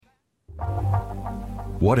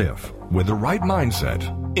What if, with the right mindset,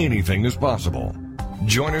 anything is possible?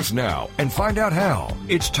 Join us now and find out how.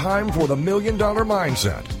 It's time for the $1 Million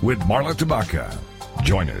Mindset with Marla Tabaka.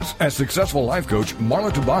 Join us as successful life coach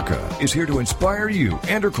Marla Tabaka is here to inspire you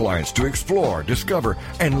and her clients to explore, discover,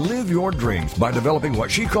 and live your dreams by developing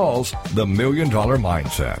what she calls the $1 Million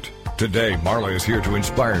Mindset. Today, Marla is here to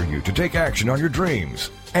inspire you to take action on your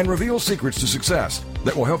dreams and reveal secrets to success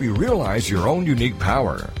that will help you realize your own unique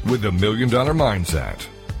power with the $1 Million Mindset.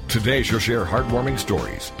 Today, she'll share heartwarming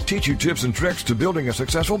stories, teach you tips and tricks to building a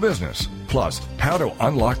successful business, plus how to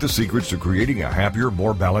unlock the secrets to creating a happier,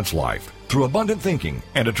 more balanced life through abundant thinking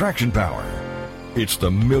and attraction power. It's the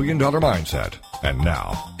 $1 Million Mindset. And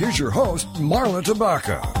now, here's your host, Marla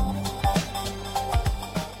Tabaka.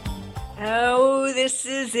 Oh, this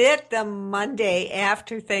is it, the Monday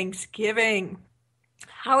after Thanksgiving.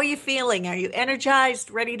 How are you feeling? Are you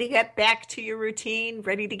energized, ready to get back to your routine,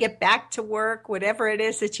 ready to get back to work, whatever it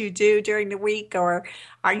is that you do during the week? Or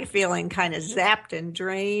are you feeling kind of zapped and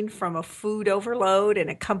drained from a food overload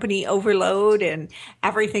and a company overload and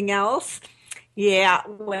everything else? Yeah,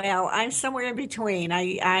 well, I'm somewhere in between.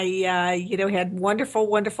 I had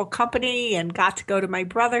wonderful company and got to go to my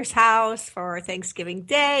brother's house for Thanksgiving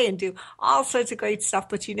Day and do all sorts of great stuff.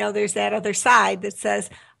 But there's that other side that says,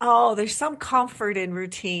 oh, there's some comfort in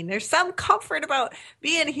routine. There's some comfort about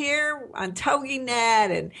being here on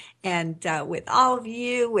TogiNet and with all of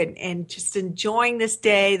you and just enjoying this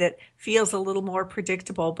day that feels a little more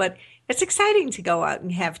predictable. But it's exciting to go out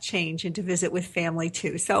and have change and to visit with family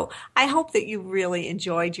too. So I hope that you really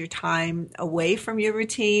enjoyed your time away from your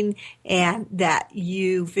routine and that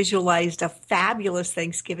you visualized a fabulous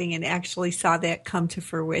Thanksgiving and actually saw that come to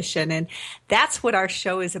fruition. And that's what our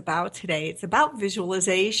show is about today. It's about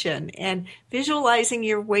visualization and visualizing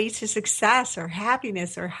your way to success or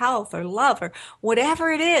happiness or health or love or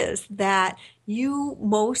whatever it is that you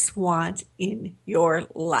most want in your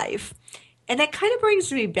life. And that kind of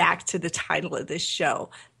brings me back to the title of this show,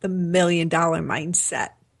 the $1 Million Mindset.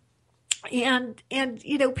 And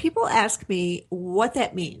people ask me what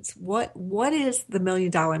that means. What is the $1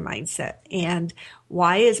 Million Mindset? And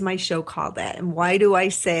why is my show called that? And why do I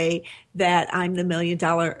say that I'm the $1 Million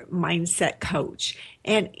Mindset coach?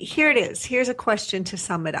 And here it is. Here's a question to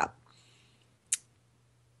sum it up.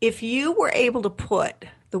 If you were able to put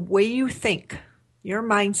the way you think, your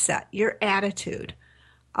mindset, your attitude,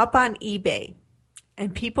 up on eBay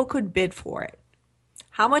and people could bid for it,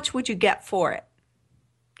 how much would you get for it?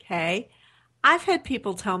 Okay. I've had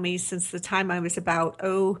people tell me since the time I was about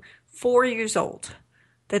 4 years old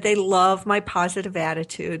that they love my positive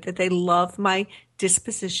attitude, that they love my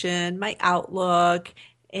disposition, my outlook,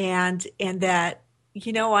 and that,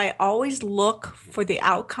 I always look for the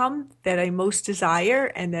outcome that I most desire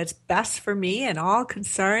and that's best for me and all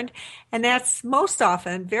concerned. And that's most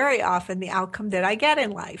often, very often, the outcome that I get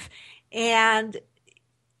in life. And,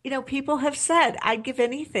 people have said, I'd give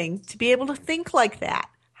anything to be able to think like that.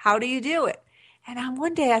 How do you do it? And on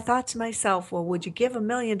one day I thought to myself, well, would you give $1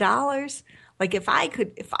 million? Like if I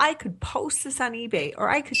could post this on eBay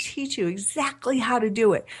or I could teach you exactly how to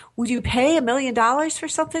do it, would you pay $1 million for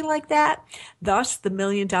something like that? Thus the $1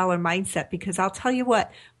 Million Mindset, because I'll tell you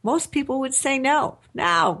what, most people would say no.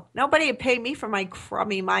 No, nobody would pay me for my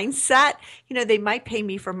crummy mindset. They might pay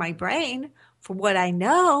me for my brain, for what I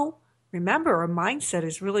know. Remember, a mindset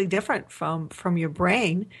is really different from your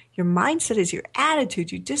brain. Your mindset is your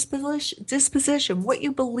attitude, your disposition, what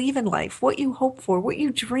you believe in life, what you hope for, what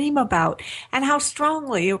you dream about, and how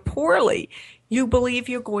strongly or poorly you believe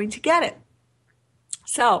you're going to get it.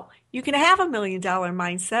 So you can have $1 million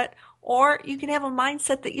mindset, or you can have a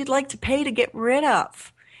mindset that you'd like to pay to get rid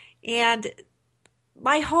of. And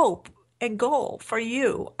my hope and goal for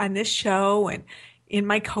you on this show and in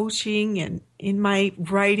my coaching and in my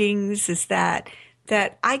writings is that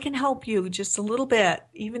I can help you just a little bit,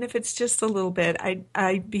 even if it's just a little bit.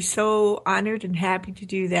 I'd be so honored and happy to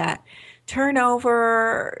do that. Turn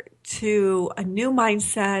over to a new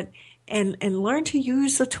mindset and learn to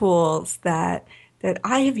use the tools that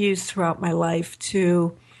I have used throughout my life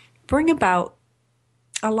to bring about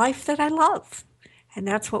a life that I love. And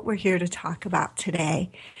that's what we're here to talk about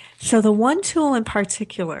today. So the one tool in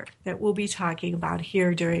particular that we'll be talking about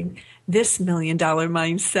here during this $1 Million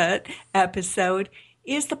Mindset episode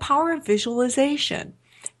is the power of visualization.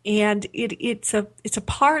 And it's a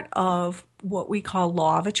part of what we call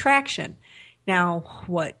law of attraction. Now,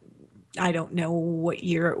 I don't know what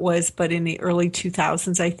year it was, but in the early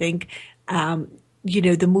 2000s, I think,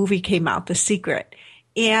 the movie came out, The Secret.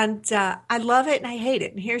 And I love it and I hate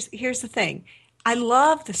it. And here's the thing. I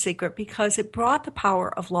love The Secret because it brought the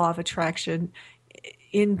power of law of attraction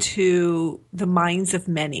into the minds of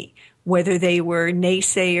many, whether they were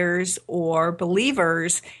naysayers or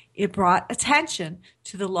believers. It brought attention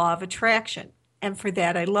to the law of attraction. And for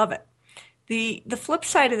that, I love it. The flip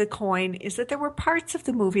side of the coin is that there were parts of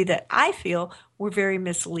the movie that I feel were very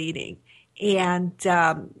misleading, and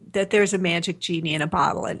that there's a magic genie in a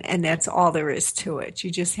bottle, and that's all there is to it.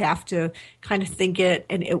 You just have to kind of think it,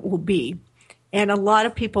 and it will be. And a lot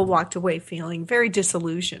of people walked away feeling very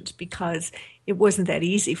disillusioned because it wasn't that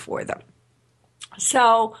easy for them.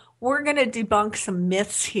 So we're going to debunk some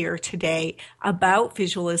myths here today about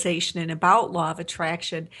visualization and about law of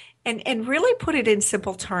attraction, and really put it in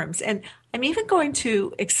simple terms. And I'm even going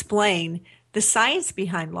to explain the science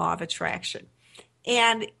behind law of attraction.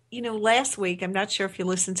 And, last week, I'm not sure if you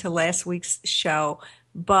listened to last week's show,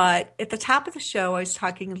 but at the top of the show, I was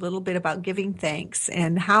talking a little bit about giving thanks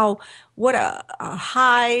and what a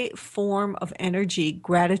high form of energy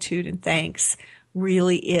gratitude and thanks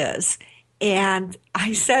really is. And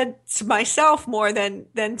I said to myself more than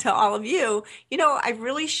to all of you, I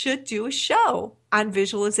really should do a show on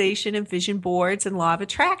visualization and vision boards and law of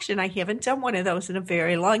attraction. I haven't done one of those in a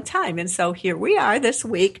very long time. And so here we are this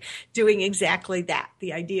week doing exactly that.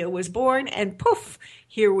 The idea was born and poof,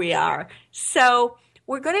 here we are. So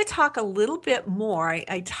we're going to talk a little bit more.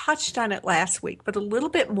 I touched on it last week, but a little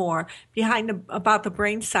bit more about the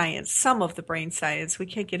brain science, some of the brain science. We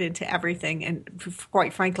can't get into everything, and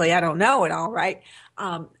quite frankly, I don't know it all, right?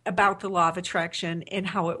 About the law of attraction and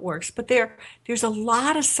how it works. But there's a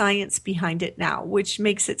lot of science behind it now, which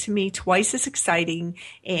makes it to me twice as exciting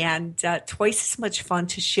and twice as much fun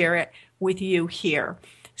to share it with you here.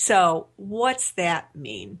 So what's that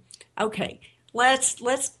mean? Okay, let's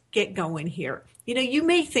get going here. You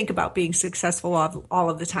may think about being successful all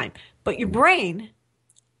of the time, but your brain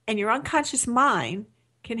and your unconscious mind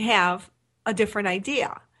can have a different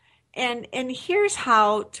idea. And here's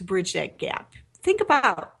how to bridge that gap. Think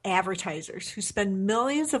about advertisers who spend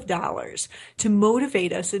millions of dollars to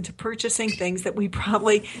motivate us into purchasing things that we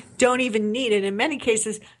probably don't even need, and in many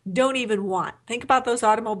cases don't even want. Think about those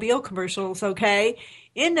automobile commercials, okay?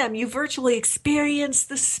 In them, you virtually experience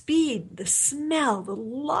the speed, the smell, the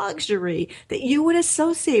luxury that you would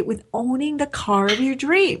associate with owning the car of your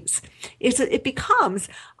dreams. It becomes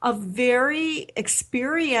a very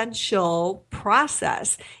experiential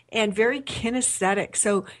process and very kinesthetic.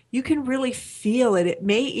 So you can really feel it. It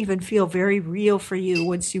may even feel very real for you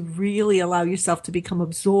once you really allow yourself to become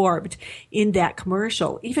absorbed in that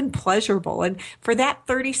commercial, even pleasurable. And for that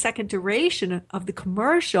 30-second duration of the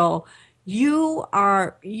commercial, you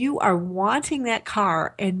are wanting that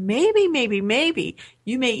car, and maybe you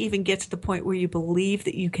may even get to the point where you believe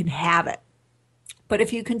that you can have it. But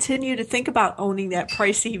if you continue to think about owning that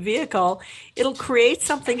pricey vehicle, it'll create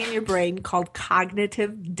something in your brain called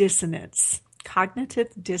cognitive dissonance. Cognitive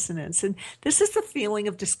dissonance. And this is the feeling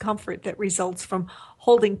of discomfort that results from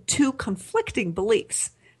holding two conflicting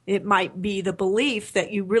beliefs. It might be the belief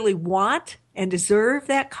that you really want and deserve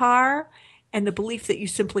that car, and the belief that you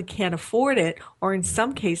simply can't afford it, or in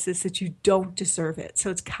some cases that you don't deserve it. So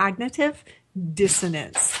it's cognitive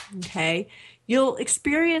dissonance, okay? You'll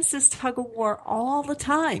experience this tug of war all the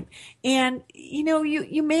time. And,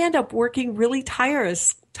 you may end up working really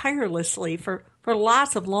tirelessly for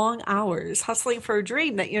lots of long hours, hustling for a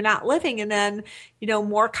dream that you're not living. And then,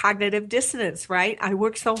 more cognitive dissonance, right? I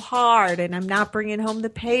work so hard and I'm not bringing home the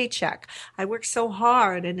paycheck. I work so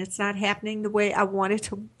hard and it's not happening the way I want it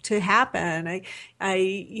to happen.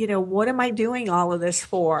 What am I doing all of this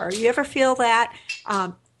for? You ever feel that?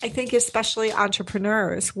 I think especially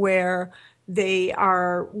entrepreneurs, where they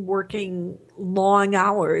are working long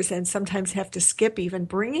hours and sometimes have to skip even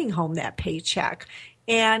bringing home that paycheck.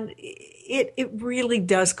 And it really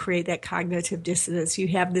does create that cognitive dissonance. You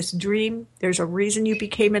have this dream. There's a reason you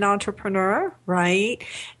became an entrepreneur, right?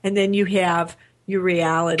 And then you have your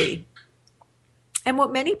reality. And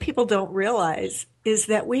what many people don't realize is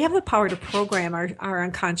that we have the power to program our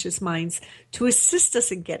unconscious minds to assist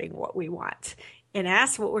us in getting what we want. And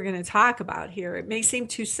that's what we're going to talk about here. It may seem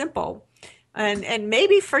too simple. And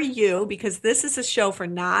maybe for you, because this is a show for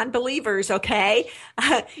non-believers, okay?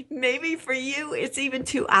 Maybe for you, it's even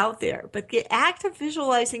too out there. But the act of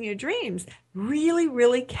visualizing your dreams really,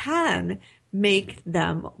 really can make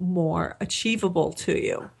them more achievable to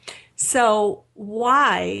you. So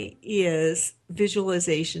why is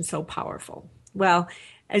visualization so powerful? Well,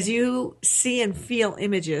 as you see and feel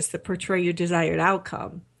images that portray your desired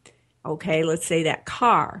outcome, okay, let's say that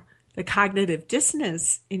car, the cognitive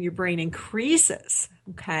dissonance in your brain increases,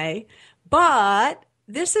 okay? But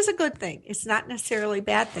this is a good thing. It's not necessarily a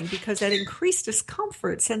bad thing because that increased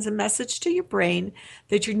discomfort sends a message to your brain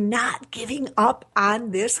that you're not giving up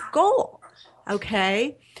on this goal.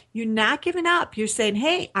 Okay? You're not giving up. You're saying,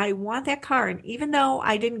 hey, I want that car. And even though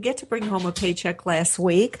I didn't get to bring home a paycheck last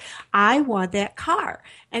week, I want that car.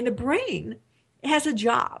 And the brain has a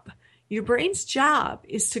job. Your brain's job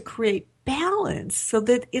is to create balance so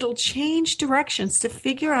that it'll change directions to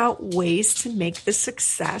figure out ways to make the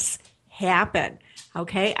success happen.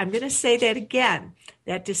 Okay, I'm going to say that again.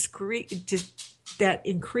 That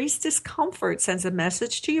increased discomfort sends a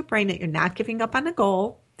message to your brain that you're not giving up on the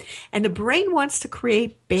goal. And the brain wants to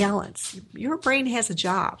create balance. Your brain has a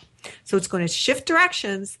job. So it's going to shift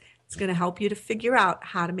directions. It's going to help you to figure out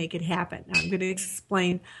how to make it happen. Now, I'm going to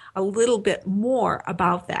explain a little bit more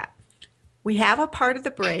about that. We have a part of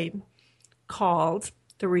the brain called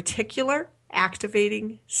the reticular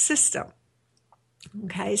activating system.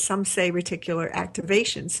 Okay, some say reticular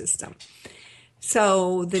activation system.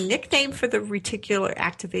 So the nickname for the reticular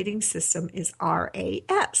activating system is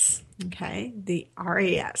RAS. Okay, the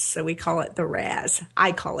RAS. So we call it the RAS.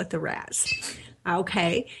 I call it the RAS.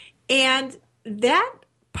 Okay, and that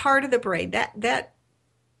part of the brain, that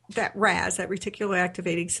RAS, that reticular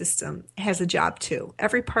activating system, has a job too.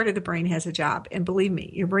 Every part of the brain has a job. And believe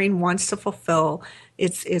me, your brain wants to fulfill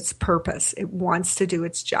its purpose. It wants to do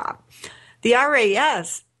its job. The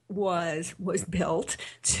RAS was built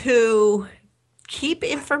to keep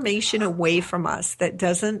information away from us that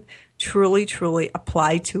doesn't truly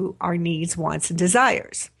apply to our needs, wants, and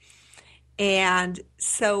desires. And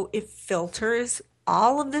so it filters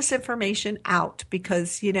all of this information out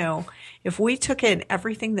because, if we took in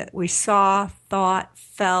everything that we saw, thought,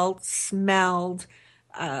 felt, smelled,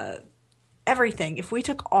 everything, if we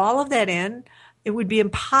took all of that in, it would be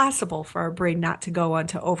impossible for our brain not to go on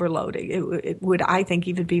to overloading. It would, I think,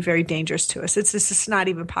 even be very dangerous to us. It's just not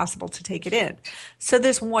even possible to take it in. So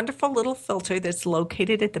this wonderful little filter that's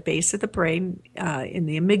located at the base of the brain in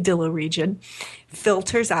the amygdala region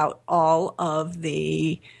filters out all of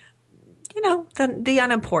the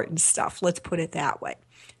unimportant stuff. Let's put it that way.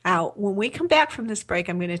 Now, when we come back from this break,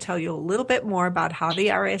 I'm going to tell you a little bit more about how the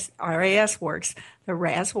RAS works, the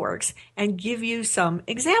RAS works, and give you some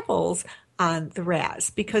examples on the RAS,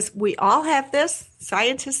 because we all have this.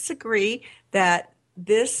 Scientists agree that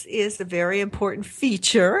this is a very important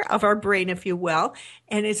feature of our brain, if you will,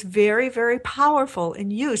 and it's very, very powerful in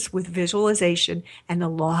use with visualization and the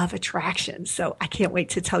law of attraction. So I can't wait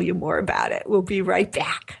to tell you more about it. We'll be right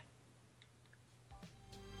back.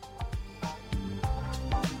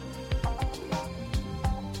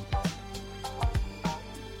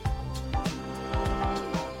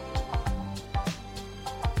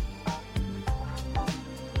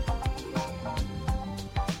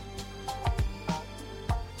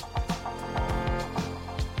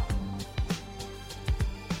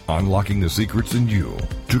 Unlocking the secrets in you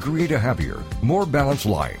to create a happier, more balanced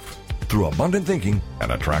life through abundant thinking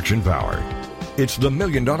and attraction power. It's the $1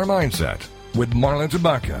 Million Mindset with Marla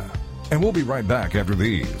Tabaka. And we'll be right back after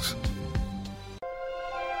these.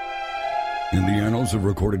 In the annals of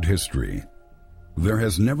recorded history, there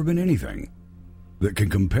has never been anything that can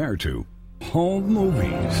compare to home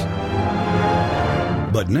movies.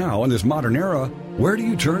 But now, in this modern era, where do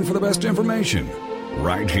you turn for the best information?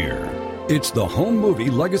 Right here. It's the Home Movie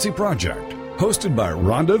Legacy Project, hosted by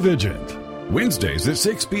Rhonda Vigent. Wednesdays at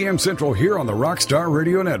 6 p.m. Central here on the Rockstar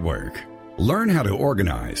Radio Network. Learn how to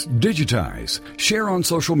organize, digitize, share on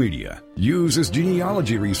social media, use as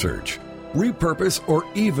genealogy research, repurpose, or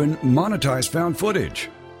even monetize found footage.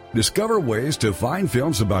 Discover ways to find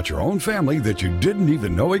films about your own family that you didn't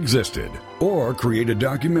even know existed. Or create a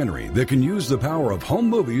documentary that can use the power of home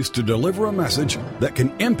movies to deliver a message that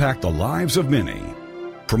can impact the lives of many.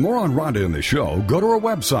 For more on Rhonda and the show, go to our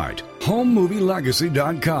website,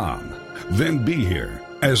 homemovielegacy.com. Then be here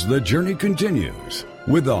as the journey continues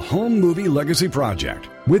with the Home Movie Legacy Project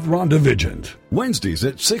with Rhonda Vigent. Wednesdays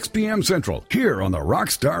at 6 p.m. Central here on the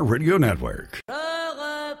Rockstar Radio Network.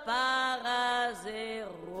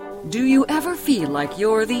 Do you ever feel like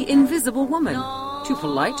you're the invisible woman? Too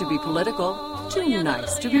polite to be political, too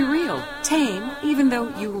nice to be real, tame even though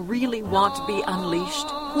you really want to be unleashed?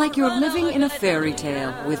 Like you're living in a fairy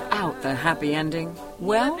tale without the happy ending?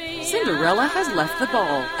 Well, Cinderella has left the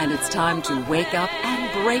ball, and it's time to wake up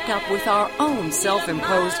and break up with our own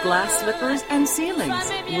self-imposed glass slippers and ceilings.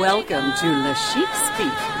 Welcome to Le Chic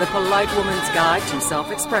Speak, the polite woman's guide to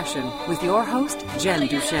self-expression, with your host, Jen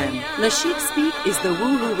Duchenne. Le Chic Speak is the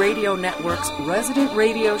Woo Radio Network's resident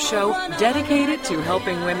radio show dedicated to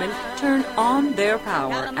helping women turn on their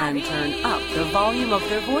power and turn up the volume of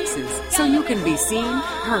their voices so you can be seen,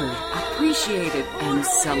 heard, appreciated, and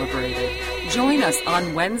celebrated. Join us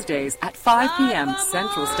on Wednesdays at 5 p.m.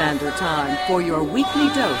 Central Standard Time for your weekly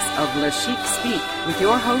dose of Le Chic Speak with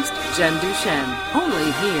your host, Jen Duchenne,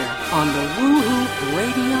 only here on the Woohoo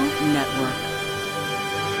Radio Network.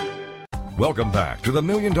 Welcome back to the $1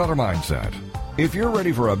 Million Mindset. If you're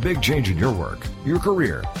ready for a big change in your work, your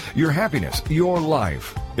career, your happiness, your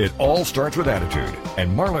life, it all starts with attitude,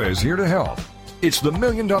 and Marla is here to help. It's the $1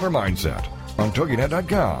 Million Mindset on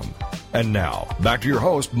TogiNet.com. And now, back to your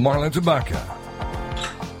host, Marla Tabaka.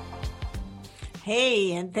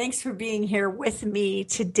 Hey, and thanks for being here with me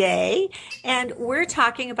today. And we're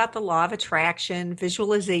talking about the law of attraction,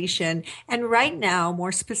 visualization, and right now,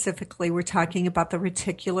 more specifically, we're talking about the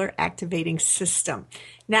reticular activating system.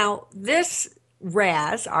 Now, this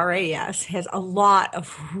RAS, R-A-S, has a lot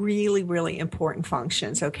of really, really important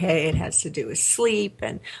functions, okay? It has to do with sleep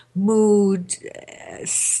and mood,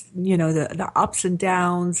 the ups and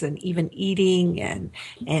downs, and even eating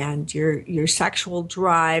and your sexual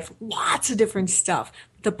drive, lots of different stuff.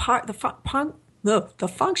 The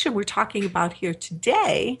function we're talking about here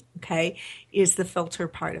today, okay, is the filter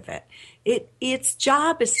part of it. Its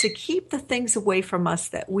job is to keep the things away from us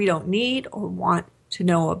that we don't need or want to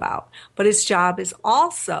know about. But its job is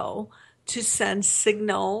also to send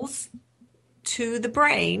signals to the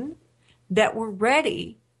brain that we're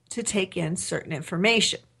ready to take in certain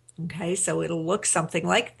information. Okay, so it'll look something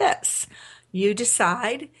like this. You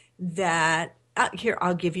decide that, here,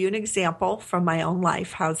 I'll give you an example from my own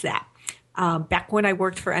life. How's that? Back when I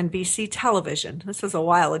worked for NBC Television, this was a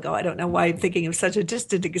while ago. I don't know why I'm thinking of such a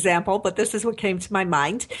distant example, but this is what came to my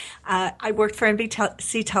mind. I worked for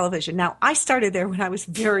NBC Television. Now, I started there when I was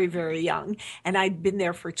very, very young, and I'd been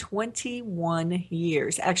there for 21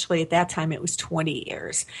 years. Actually, at that time, it was 20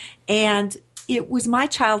 years. And it was my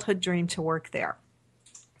childhood dream to work there.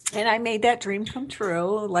 And I made that dream come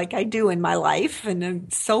true, like I do in my life, and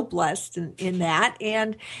I'm so blessed in that.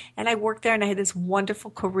 And I worked there, and I had this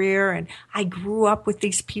wonderful career, and I grew up with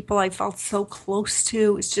these people I felt so close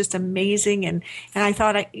to. It's just amazing. And I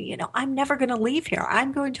thought, I'm never going to leave here.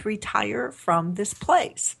 I'm going to retire from this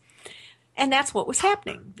place. And that's what was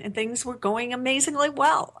happening. And things were going amazingly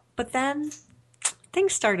well. But then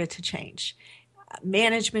things started to change.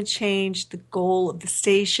 Management changed, the goal of the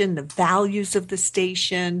station, the values of the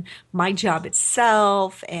station, my job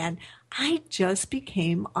itself, and I just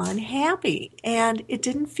became unhappy, and it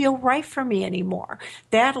didn't feel right for me anymore.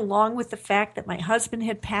 That, along with the fact that my husband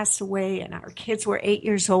had passed away and our kids were 8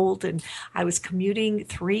 years old, and I was commuting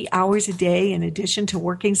 3 hours a day in addition to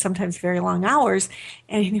working sometimes very long hours,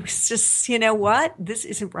 and it was just, this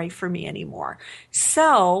isn't right for me anymore.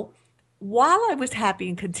 So while I was happy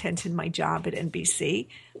and content in my job at NBC,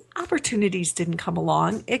 opportunities didn't come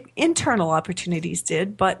along. Internal opportunities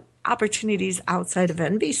did, but opportunities outside of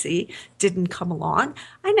NBC didn't come along.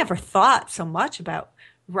 I never thought so much about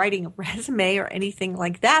writing a resume or anything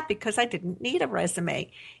like that because I didn't need a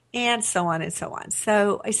resume, and so on and so on.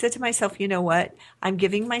 So I said to myself, you know what? I'm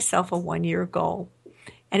giving myself a 1-year goal.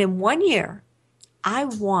 And in 1 year, I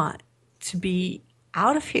want to be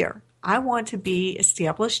out of here. I want to be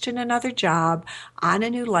established in another job, on a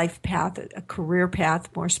new life path, a career path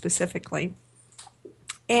more specifically.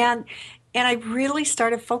 And I really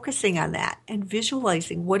started focusing on that and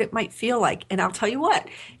visualizing what it might feel like. And I'll tell you what,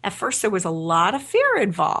 at first there was a lot of fear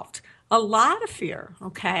involved. A lot of fear,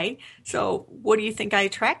 okay? So what do you think I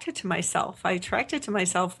attracted to myself? I attracted to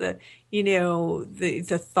myself the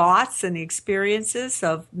thoughts and the experiences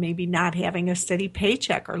of maybe not having a steady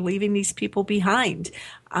paycheck or leaving these people behind.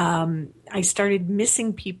 I started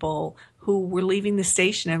missing people who were leaving the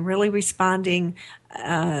station and really responding in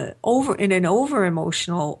an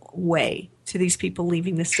over-emotional way to these people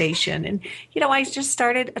leaving the station. And, I just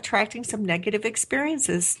started attracting some negative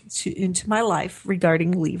experiences into my life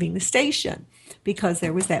regarding leaving the station because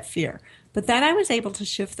there was that fear. But then I was able to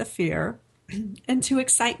shift the fear into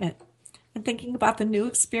excitement and thinking about the new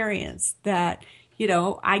experience that,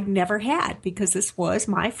 I'd never had because this was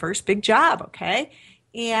my first big job, okay?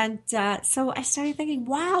 And so I started thinking,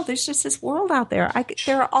 wow, there's just this world out there.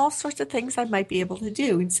 There are all sorts of things I might be able to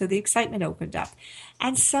do. And so the excitement opened up.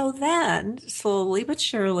 And so then, slowly but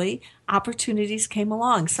surely, opportunities came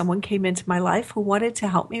along. Someone came into my life who wanted to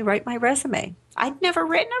help me write my resume. I'd never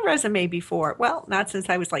written a resume before. Well, not since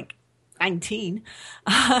I was 19.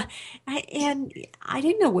 And I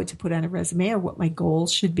didn't know what to put on a resume or what my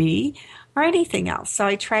goals should be or anything else. So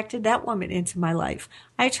I attracted that woman into my life.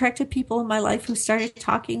 I attracted people in my life who started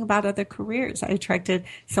talking about other careers. I attracted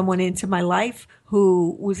someone into my life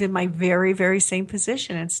who was in my very, very same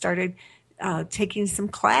position and started taking some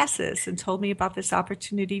classes and told me about this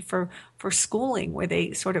opportunity for schooling where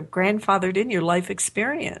they sort of grandfathered in your life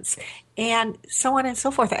experience and so on and so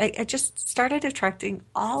forth. I just started attracting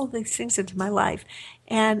all of these things into my life.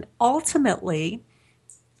 And ultimately,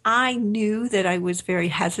 I knew that I was very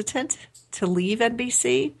hesitant to leave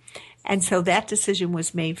NBC. And so that decision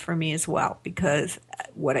was made for me as well, because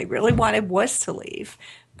what I really wanted was to leave.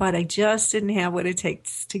 But I just didn't have what it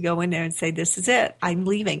takes to go in there and say, this is it, I'm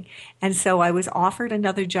leaving. And so I was offered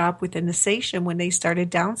another job within the station when they started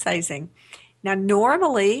downsizing. Now,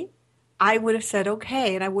 normally, I would have said,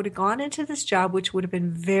 okay, and I would have gone into this job, which would have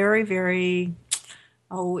been very, very,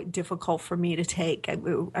 difficult for me to take.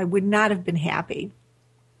 I would not have been happy.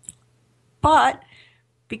 But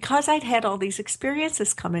because I'd had all these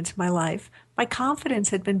experiences come into my life, my confidence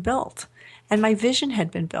had been built and my vision had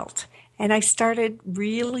been built. And I started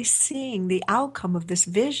really seeing the outcome of this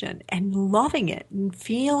vision and loving it and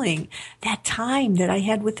feeling that time that I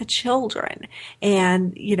had with the children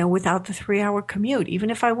and, without the 3-hour commute.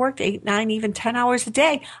 Even if I worked 8, 9, even 10 hours a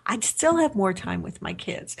day, I'd still have more time with my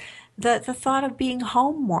kids. The thought of being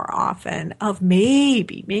home more often, of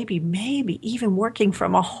maybe even working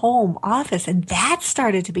from a home office. And that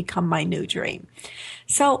started to become my new dream.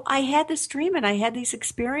 So I had this dream and I had these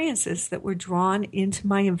experiences that were drawn into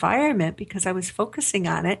my environment because I was focusing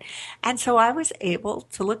on it. And so I was able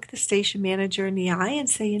to look the station manager in the eye and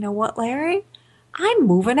say, you know what, Larry, I'm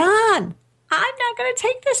moving on. I'm not going to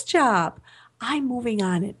take this job. I'm moving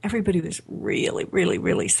on. And everybody was really, really,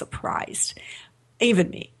 really surprised. Even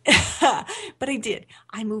me. But I did.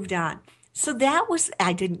 I moved on. So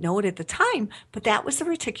I didn't know it at the time, but that was the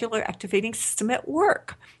reticular activating system at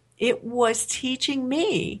work. It was teaching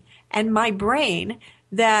me and my brain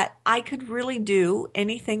that I could really do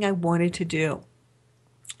anything I wanted to do.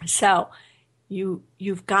 So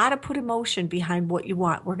you've got to put emotion behind what you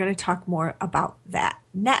want. We're going to talk more about that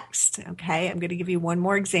next. Okay. I'm going to give you one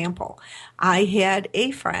more example. I had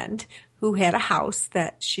a friend who had a house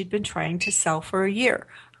that she'd been trying to sell for a year.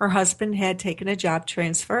 Her husband had taken a job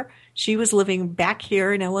transfer. She was living back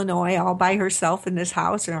here in Illinois all by herself in this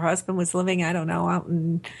house, and her husband was living, I don't know, out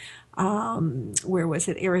in, where was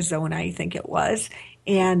it, Arizona, I think it was.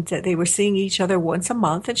 And they were seeing each other once a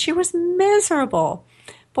month, and she was miserable.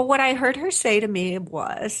 But what I heard her say to me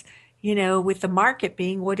was, with the market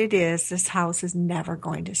being what it is, this house is never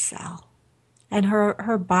going to sell. And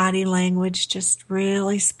her body language just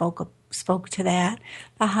really spoke to that.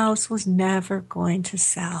 The house was never going to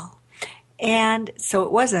sell. And so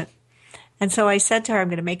it wasn't. And so I said to her, I'm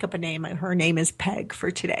going to make up a name. Her name is Peg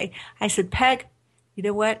for today. I said, Peg, you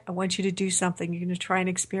know what? I want you to do something. You're going to try an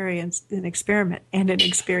experiment.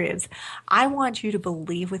 I want you to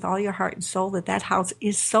believe with all your heart and soul that house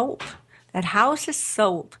is sold. That house is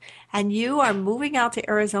sold. And you are moving out to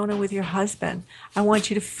Arizona with your husband. I want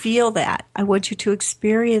you to feel that. I want you to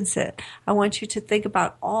experience it. I want you to think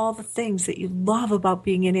about all the things that you love about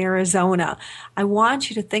being in Arizona. I want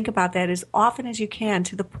you to think about that as often as you can,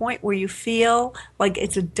 to the point where you feel like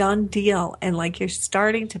it's a done deal and like you're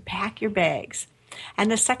starting to pack your bags. And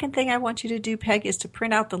the second thing I want you to do, Peg, is to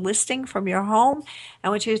print out the listing from your home. I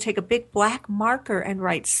want you to take a big black marker and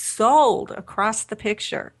write sold across the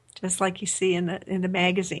picture, just like you see in the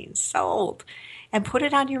magazines, sold, and put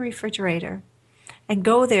it on your refrigerator and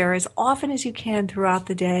go there as often as you can throughout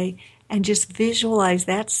the day and just visualize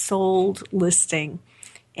that sold listing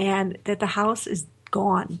and that the house is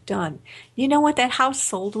gone, done. You know what? That house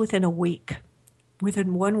sold within a week.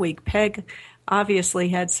 Within 1 week. Peg obviously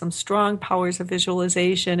had some strong powers of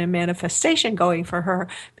visualization and manifestation going for her,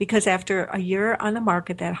 because after a year on the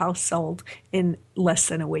market, that house sold in less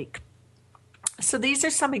than a week. So these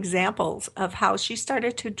are some examples of how she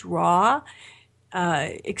started to draw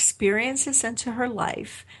experiences into her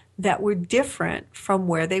life that were different from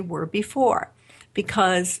where they were before,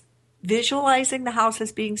 because visualizing the house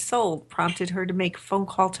as being sold prompted her to make a phone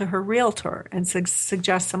call to her realtor and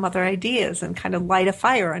suggest some other ideas and kind of light a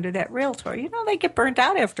fire under that realtor. They get burnt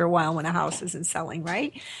out after a while when a house isn't selling,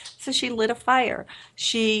 right? So she lit a fire.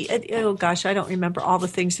 I don't remember all the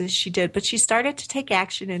things that she did, but she started to take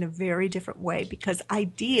action in a very different way because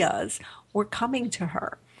ideas were coming to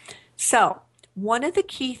her. So one of the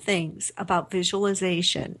key things about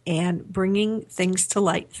visualization and bringing things to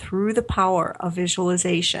light through the power of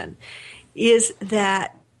visualization is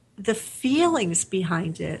that the feelings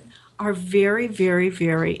behind it are very, very,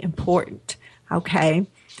 very important, okay?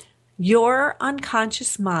 Your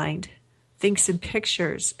unconscious mind thinks in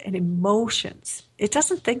pictures and emotions. It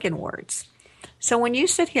doesn't think in words. So when you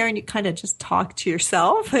sit here and you kind of just talk to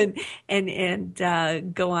yourself and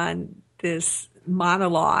go on this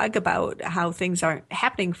monologue about how things aren't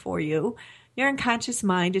happening for you, your unconscious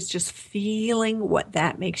mind is just feeling what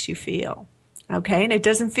that makes you feel. Okay, and it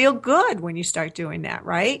doesn't feel good when you start doing that,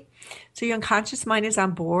 right? So your unconscious mind is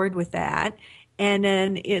on board with that, and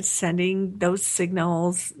then it's sending those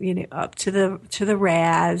signals, up to the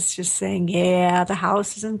RAS, just saying, yeah, the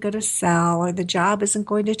house isn't going to sell, or the job isn't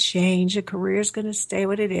going to change, the career is going to stay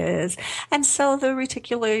what it is, and so the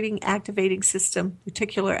reticular activating system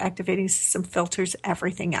filters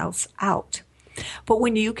everything else out. But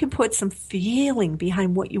when you can put some feeling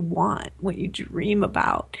behind what you want, what you dream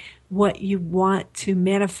about, what you want to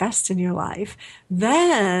manifest in your life,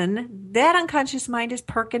 then that unconscious mind is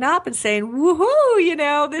perking up and saying,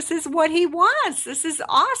 woohoo, this is what he wants. This is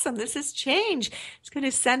awesome. This is change. It's going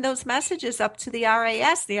to send those messages up to the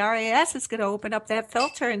RAS. The RAS is going to open up that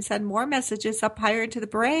filter and send more messages up higher into the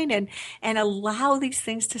brain and allow these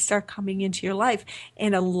things to start coming into your life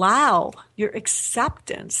and allow your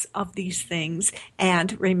acceptance of these things.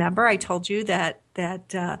 And remember, I told you that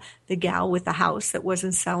the gal with the house that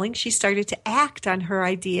wasn't selling, she started to act on her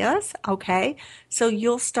ideas, okay? So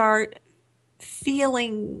you'll start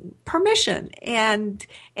feeling permission and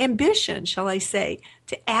ambition, shall I say,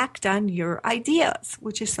 to act on your ideas,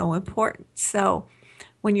 which is so important. So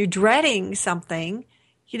when you're dreading something,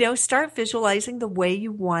 start visualizing the way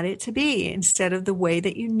you want it to be instead of the way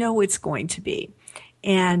that you know it's going to be.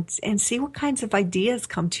 And see what kinds of ideas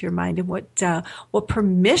come to your mind and what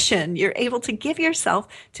permission you're able to give yourself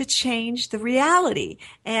to change the reality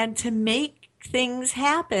and to make things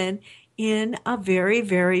happen in a very,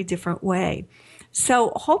 very different way.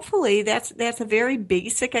 So hopefully that's a very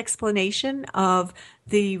basic explanation of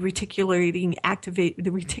the reticular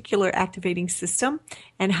activating system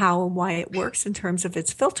and how and why it works in terms of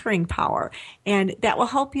its filtering power. And that will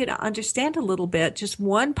help you to understand a little bit, just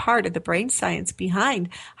one part of the brain science behind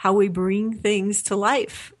how we bring things to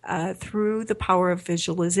life through the power of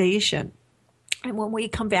visualization. And when we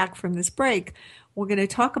come back from this break, we're going to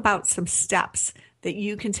talk about some steps that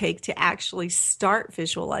you can take to actually start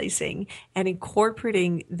visualizing and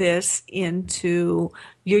incorporating this into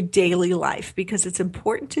your daily life, because it's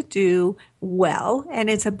important to do well and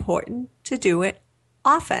it's important to do it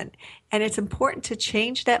often. And it's important to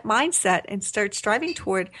change that mindset and start striving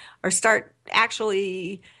toward, or start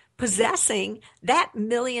actually possessing that $1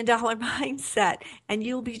 million mindset, and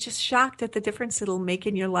you'll be just shocked at the difference it'll make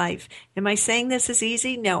in your life. Am I saying this is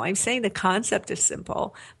easy? No, I'm saying the concept is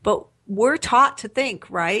simple, but we're taught to think,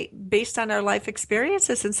 right, based on our life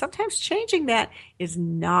experiences, and sometimes changing that is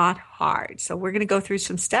not hard. So we're going to go through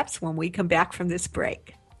some steps when we come back from this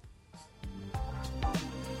break.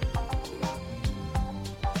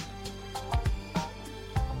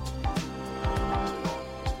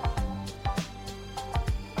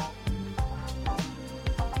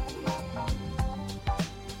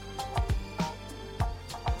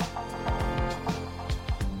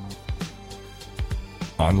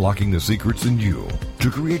 Unlocking the secrets in you to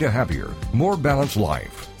create a happier, more balanced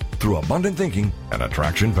life through abundant thinking and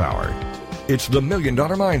attraction power. It's the $1 Million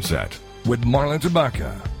Mindset with Marla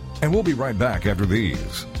Tabaka. And we'll be right back after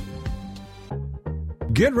these.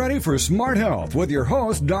 Get ready for Smart Health with your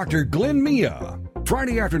host, Dr. Glenn Mia.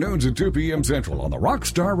 Friday afternoons at 2 p.m. Central on the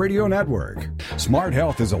Rockstar Radio Network. Smart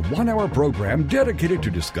Health is a 1-hour program dedicated to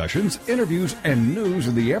discussions, interviews, and news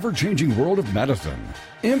in the ever-changing world of medicine.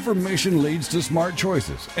 Information leads to smart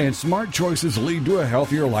choices, and smart choices lead to a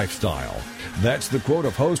healthier lifestyle. That's the quote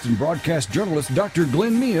of host and broadcast journalist Dr.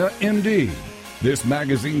 Glenn Mia, MD. This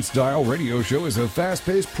magazine-style radio show is a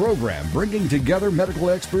fast-paced program bringing together medical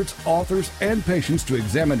experts, authors, and patients to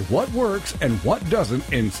examine what works and what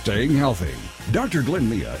doesn't in staying healthy. Dr. Glenn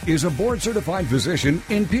Mia is a board-certified physician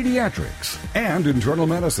in pediatrics and internal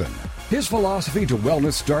medicine. His philosophy to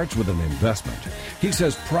wellness starts with an investment. He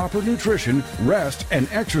says proper nutrition, rest, and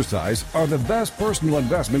exercise are the best personal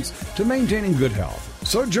investments to maintaining good health.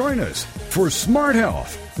 So join us for Smart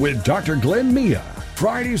Health with Dr. Glenn Mia.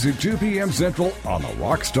 Fridays at 2 p.m. Central on the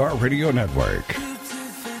Rockstar Radio Network.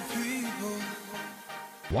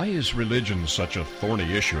 Why is religion such a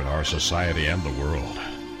thorny issue in our society and the world?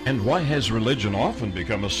 And why has religion often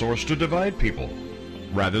become a source to divide people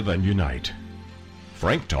rather than unite?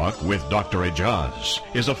 Frank Talk with Dr. Ejaz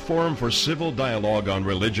is a forum for civil dialogue on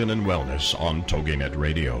religion and wellness on TogiNet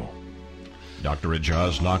Radio. Dr.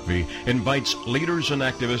 Ejaz Naqvi invites leaders and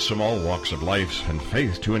activists from all walks of life and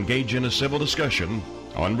faith to engage in a civil discussion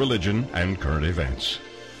on religion and current events.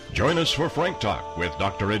 Join us for Frank Talk with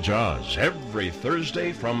Dr. Ed Oz every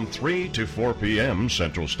Thursday from 3 to 4 p.m.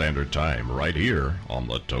 Central Standard Time right here on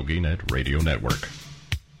the TogiNet Radio Network.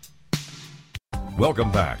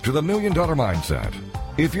 Welcome back to the $1 Million Mindset.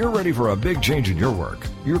 If you're ready for a big change in your work,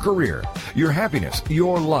 your career, your happiness,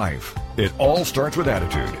 your life, it all starts with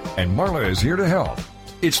attitude, and Marla is here to help.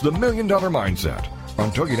 It's the $1 Million Mindset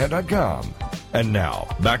on TogiNet.com. And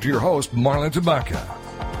now, back to your host, Marla Tabaka.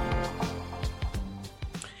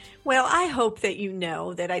 Well, I hope that you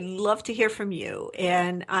know that I love to hear from you,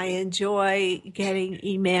 and I enjoy getting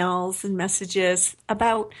emails and messages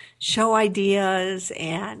about show ideas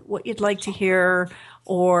and what you'd like to hear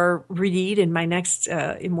or read in my next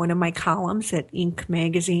in one of my columns at Inc.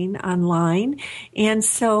 Magazine online. And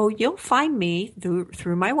so you'll find me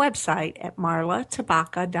through my website at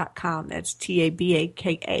marlatabaka.com. That's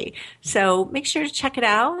Tabaka. So make sure to check it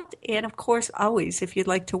out. And of course, always, if you'd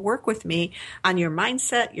like to work with me on your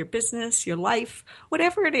mindset, your business, your life,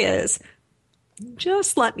 whatever it is,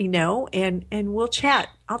 just let me know and we'll chat.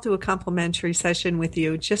 I'll do a complimentary session with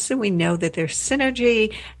you just so we know that there's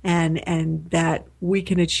synergy and that we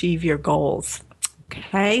can achieve your goals.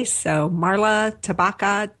 Okay, so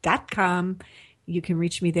marlatabaka.com. You can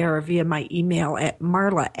reach me there or via my email at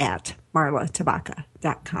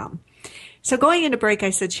marlatabaka.com. So going into break, I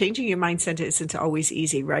said changing your mindset isn't always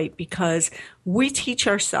easy, right? Because we teach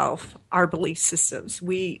ourselves our belief systems.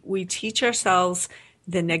 We teach ourselves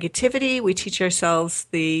the negativity, we teach ourselves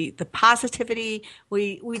the positivity,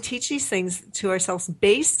 we teach these things to ourselves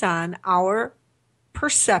based on our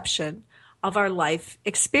perception of our life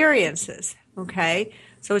experiences, okay?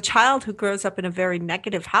 So a child who grows up in a very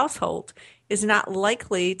negative household is not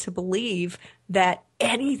likely to believe that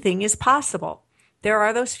anything is possible. There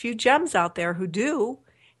are those few gems out there who do,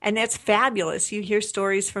 and that's fabulous. You hear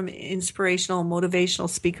stories from inspirational, motivational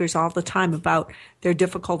speakers all the time about their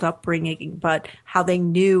difficult upbringing, but how they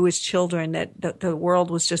knew as children that the world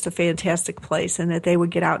was just a fantastic place and that they would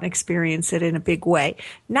get out and experience it in a big way.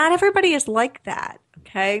 Not everybody is like that,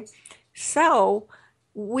 okay? So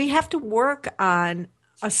we have to work on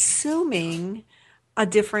assuming a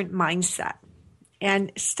different mindset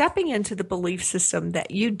and stepping into the belief system that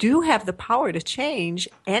you do have the power to change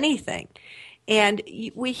anything. And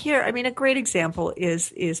we hear, I mean, a great example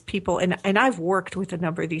is people, and I've worked with a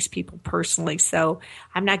number of these people personally, so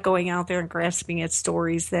I'm not going out there and grasping at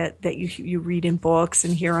stories that you read in books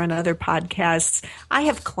and hear on other podcasts. I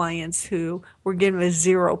have clients who were given a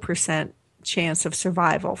 0% chance of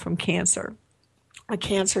survival from cancer, a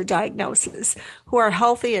cancer diagnosis, who are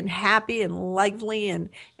healthy and happy and lively and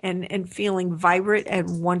feeling vibrant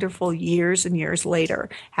and wonderful years and years later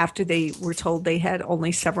after they were told they had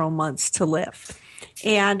only several months to live.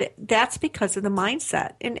 And that's because of the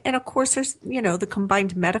mindset. And of course, there's, the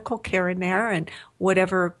combined medical care in there and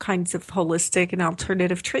whatever kinds of holistic and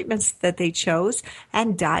alternative treatments that they chose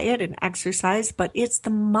and diet and exercise. But it's the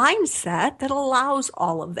mindset that allows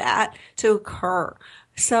all of that to occur.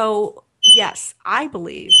 So yes, I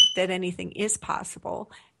believe that anything is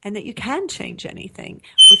possible and that you can change anything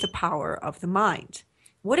with the power of the mind.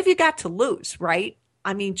 What have you got to lose, right?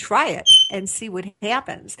 I mean, try it and see what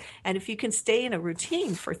happens. And if you can stay in a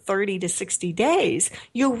routine for 30 to 60 days,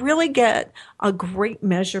 you'll really get a great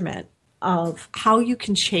measurement of how you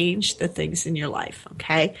can change the things in your life,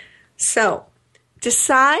 okay? So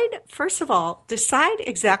first of all, decide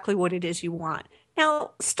exactly what it is you want.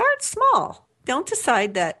 Now, start small. Don't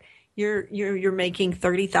decide that you're making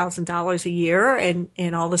 $30,000 a year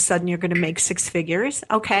and all of a sudden you're going to make six figures.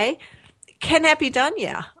 Okay. Can that be done?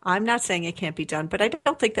 Yeah. I'm not saying it can't be done, but I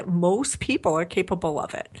don't think that most people are capable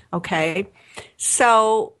of it. Okay.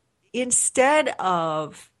 So instead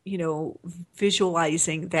of,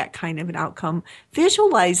 visualizing that kind of an outcome,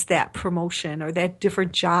 visualize that promotion or that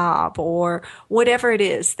different job or whatever it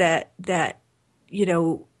is that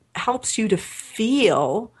helps you to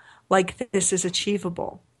feel like this is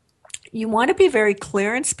achievable. You want to be very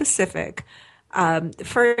clear and specific.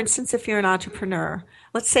 For instance, if you're an entrepreneur,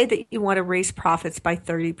 let's say that you want to raise profits by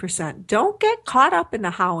 30%. Don't get caught up in the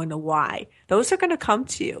how and the why. Those are going to come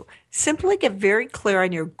to you. Simply get very clear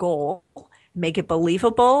on your goal. Make it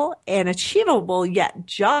believable and achievable, yet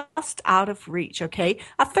just out of reach, okay?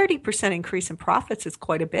 A 30% increase in profits is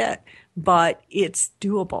quite a bit, but it's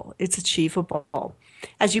doable. It's achievable.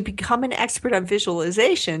 As you become an expert on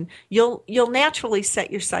visualization, you'll naturally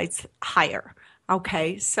set your sights higher,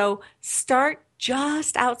 okay? So start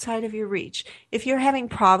just outside of your reach. If you're having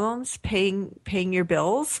problems paying your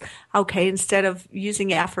bills, okay, instead of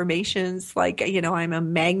using affirmations like, I'm a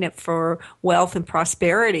magnet for wealth and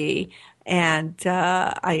prosperity, and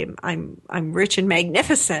I'm rich and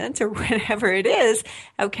magnificent, or whatever it is.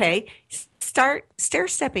 Okay, start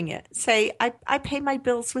stair-stepping it. Say, I pay my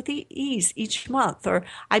bills with ease each month, or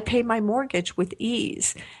I pay my mortgage with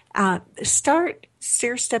ease. Start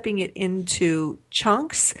stair-stepping it into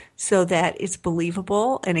chunks so that it's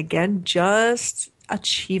believable, and again, just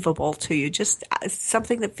achievable to you, just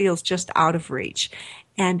something that feels just out of reach.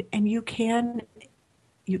 And you can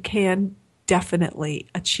definitely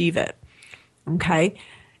achieve it. Okay?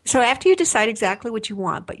 So after you decide exactly what you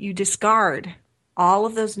want, but you discard all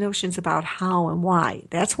of those notions about how and why,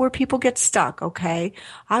 that's where people get stuck. Okay?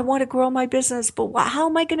 I want to grow my business, but how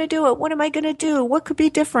am I going to do it? What am I going to do? What could be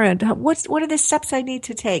different? What are the steps I need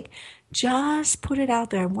to take? Just put it out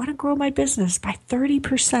there. I want to grow my business by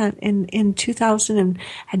 30% in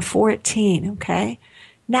 2014. Okay?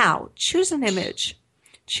 Now, choose an image.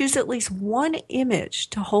 Choose at least one image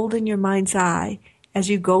to hold in your mind's eye as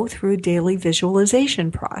you go through a daily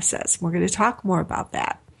visualization process. We're going to talk more about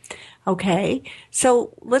that. Okay,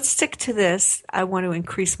 so let's stick to this. I want to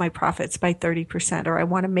increase my profits by 30%, or I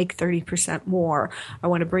want to make 30% more. I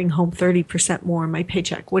want to bring home 30% more in my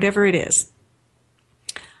paycheck, whatever it is.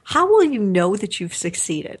 How will you know that you've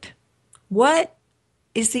succeeded? What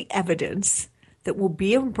is the evidence that will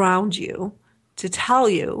be around you to tell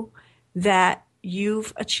you that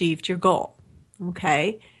you've achieved your goal?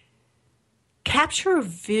 Okay? Capture a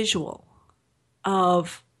visual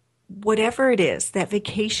of whatever it is, that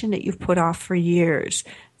vacation that you've put off for years,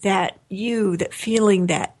 that feeling,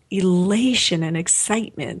 that elation and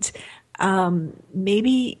excitement.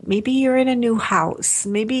 Maybe you're in a new house.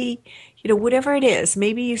 Maybe, whatever it is,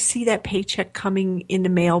 maybe you see that paycheck coming in the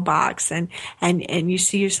mailbox and you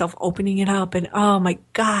see yourself opening it up and, oh my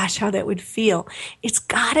gosh, how that would feel. It's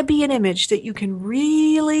got to be an image that you can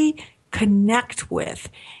really connect with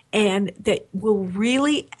and that will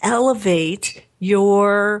really elevate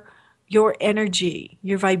your energy,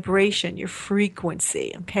 your vibration, your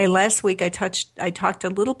frequency. Okay, last week I talked a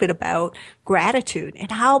little bit about gratitude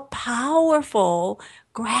and how powerful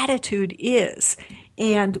gratitude is.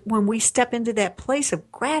 And when we step into that place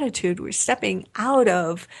of gratitude, we're stepping out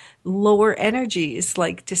of lower energies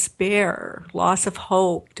like despair, loss of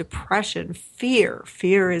hope, depression, fear.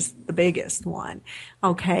 Fear is the biggest one.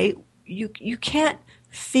 Okay, you can't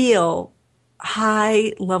feel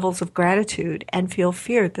high levels of gratitude and feel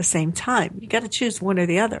fear at the same time. You got to choose one or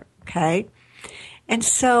the other, okay? And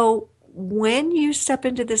so when you step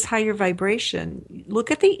into this higher vibration,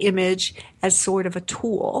 look at the image as sort of a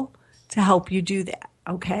tool to help you do that,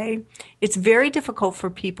 okay? It's very difficult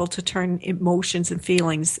for people to turn emotions and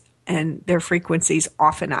feelings and their frequencies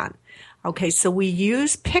off and on, okay? So we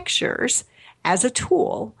use pictures as a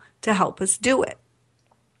tool to help us do it.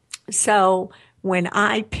 So when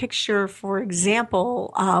I picture, for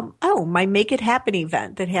example, my Make It Happen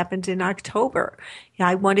event that happened in October,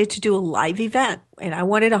 I wanted to do a live event and I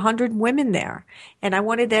wanted 100 women there. And I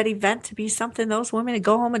wanted that event to be something those women would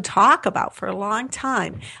go home and talk about for a long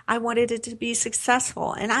time. I wanted it to be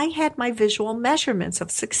successful. And I had my visual measurements of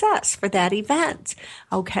success for that event.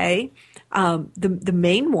 Okay. The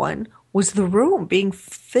main one was the room being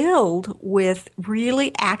filled with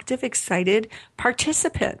really active, excited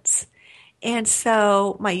participants. And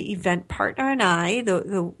so my event partner and I,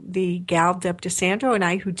 the gal, Deb DeSandro, and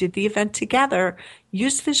I, who did the event together,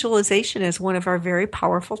 used visualization as one of our very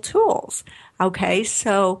powerful tools. Okay,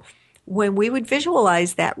 so when we would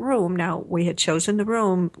visualize that room, now we had chosen the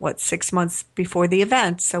room, 6 months before the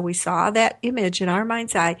event, so we saw that image in our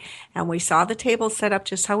mind's eye, and we saw the tables set up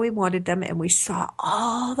just how we wanted them, and we saw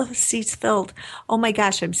all those seats filled. Oh my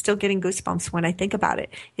gosh, I'm still getting goosebumps when I think about it.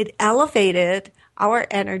 It elevated our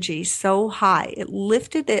energy so high. It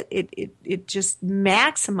lifted it. It just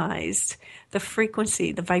maximized the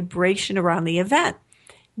frequency, the vibration around the event.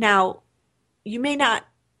 Now, you may not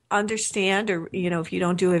understand, or, if you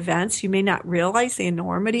don't do events, you may not realize the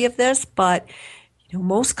enormity of this, but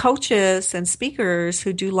most coaches and speakers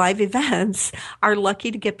who do live events are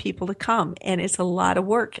lucky to get people to come, and it's a lot of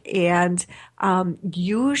work. And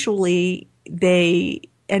usually they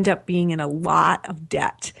end up being in a lot of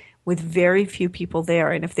debt with very few people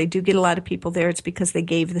there. And if they do get a lot of people there, it's because they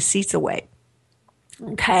gave the seats away.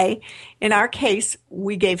 Okay. In our case,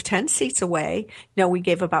 we gave 10 seats away. No, we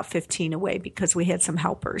gave about 15 away because we had some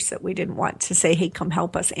helpers that we didn't want to say, hey, come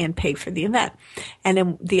help us and pay for the event. And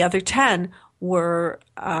then the other 10 were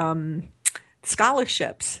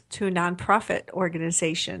scholarships to a nonprofit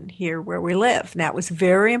organization here where we live. Now, it was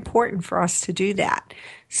very important for us to do that.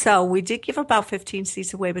 So we did give about 15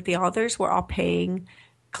 seats away, but the others were all paying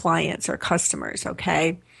clients or customers,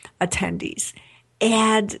 okay, attendees.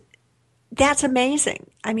 And that's amazing.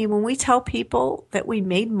 I mean, when we tell people that we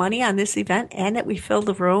made money on this event and that we filled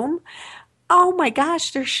the room, oh my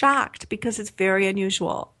gosh, they're shocked because it's very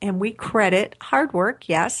unusual. And we credit hard work,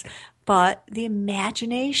 yes, but the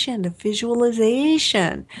imagination, the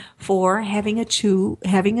visualization for having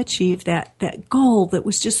achieved that goal that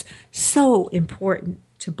was just so important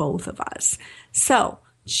to both of us. So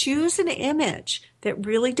choose an image that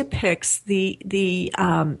really depicts the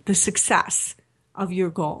success of your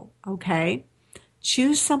goal, okay?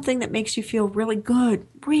 Choose something that makes you feel really good,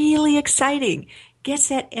 really exciting, gets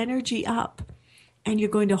that energy up, and you're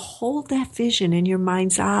going to hold that vision in your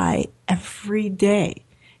mind's eye every day.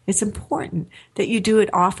 It's important that you do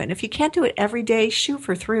it often. If you can't do it every day, shoot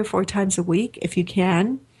for 3 or 4 times a week if you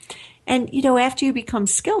can. And, after you become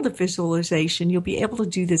skilled at visualization, you'll be able to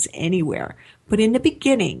do this anywhere. But in the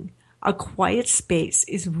beginning, a quiet space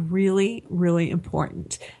is really, really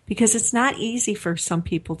important because it's not easy for some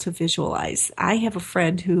people to visualize. I have a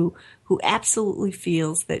friend who absolutely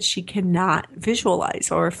feels that she cannot visualize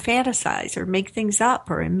or fantasize or make things up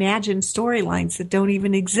or imagine storylines that don't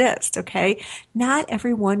even exist, okay? Not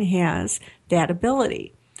everyone has that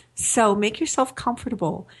ability. So make yourself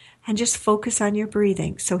comfortable and just focus on your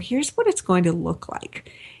breathing. So here's what it's going to look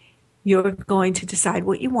like. You're going to decide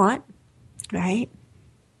what you want, right?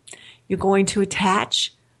 You're going to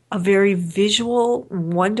attach a very visual,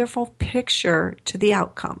 wonderful picture to the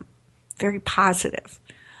outcome. Very positive.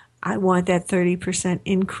 I want that 30%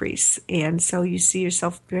 increase. And so you see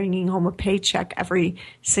yourself bringing home a paycheck every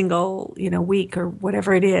single, week or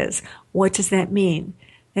whatever it is. What does that mean?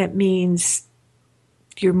 That means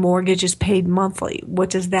your mortgage is paid monthly. What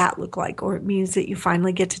does that look like? Or it means that you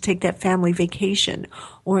finally get to take that family vacation.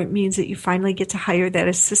 Or it means that you finally get to hire that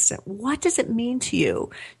assistant. What does it mean to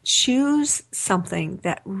you? Choose something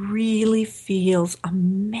that really feels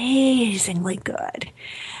amazingly good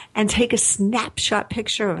and take a snapshot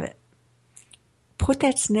picture of it. Put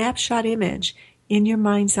that snapshot image in your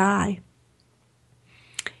mind's eye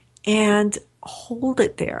and hold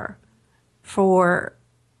it there for,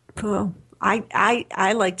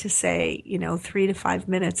 I like to say, 3 to 5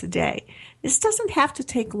 minutes a day. This doesn't have to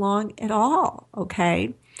take long at all,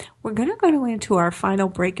 okay? We're going to go into our final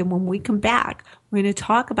break, and when we come back, we're going to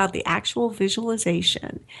talk about the actual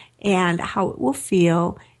visualization and how it will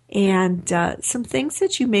feel and some things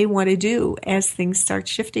that you may want to do as things start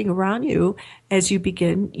shifting around you as you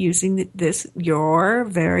begin using your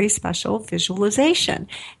very special visualization.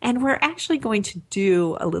 And we're actually going to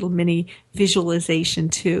do a little mini visualization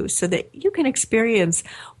too, so that you can experience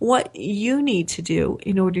what you need to do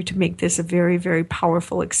in order to make this a very, very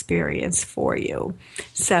powerful experience for you.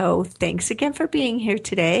 So thanks again for being here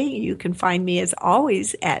today. You can find me as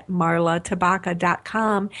always at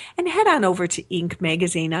marlatabaka.com and head on over to Inc.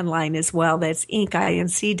 Magazine online as well. That's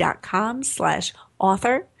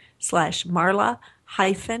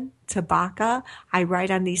inc.author/Marla-Tabaka. I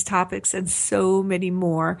write on these topics and so many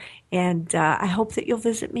more. And I hope that you'll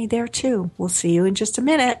visit me there too. We'll see you in just a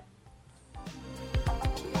minute.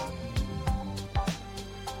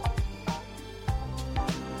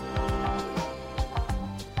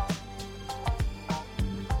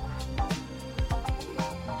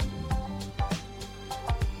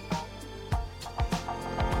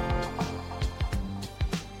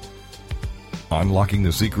 Unlocking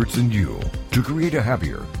the secrets in you to create a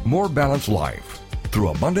happier, more balanced life through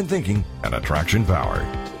abundant thinking and attraction power.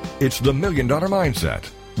 It's the $1 Million Mindset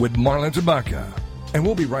with Marla Tabaka. And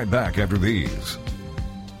we'll be right back after these.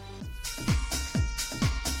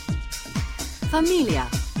 Familia,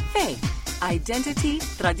 faith, identity,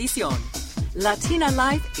 tradición. Latina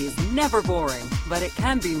life is never boring, but it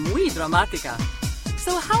can be muy dramática.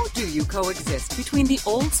 So how do you coexist between the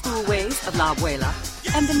old school ways of La Abuela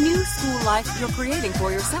and the new school life you're creating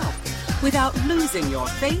for yourself without losing your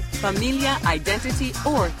faith, familia, identity,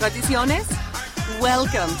 or tradiciones?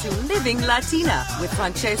 Welcome to Living Latina with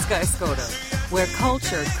Francesca Escoto, where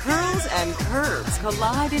culture curls and curves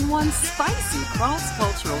collide in one spicy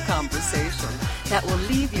cross-cultural conversation that will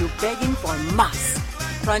leave you begging for más.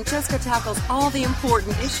 Francesca tackles all the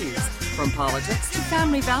important issues, from politics to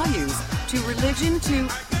family values, to religion to,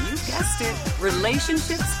 you guessed it,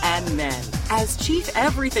 relationships and men. As Chief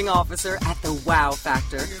Everything Officer at the Wow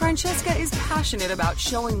Factor, Francesca is passionate about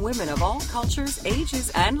showing women of all cultures,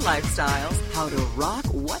 ages, and lifestyles how to rock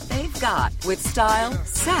what they've got with style,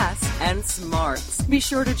 sass, and smarts. Be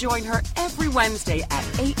sure to join her every Wednesday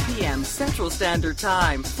at 8 p.m. Central Standard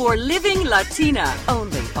Time for Living Latina,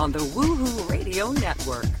 only on the Woohoo Radio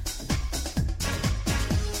Network.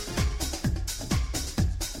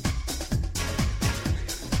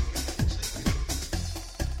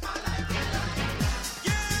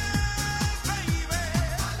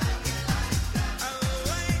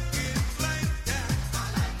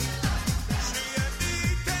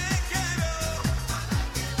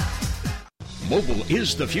 Mobile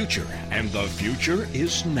is the future, and the future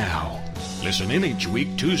is now. Listen in each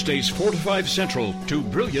week, Tuesdays 4 to 5 Central, to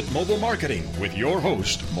Brilliant Mobile Marketing with your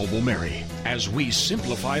host, Mobile Mary, as we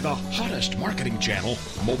simplify the hottest marketing channel,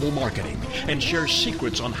 mobile marketing, and share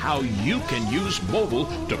secrets on how you can use mobile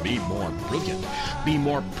to be more brilliant, be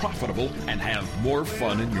more profitable, and have more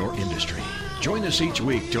fun in your industry. Join us each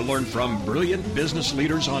week to learn from brilliant business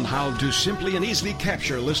leaders on how to simply and easily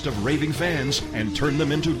capture a list of raving fans and turn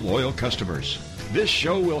them into loyal customers. This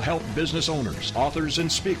show will help business owners, authors,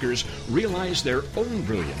 and speakers realize their own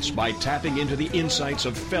brilliance by tapping into the insights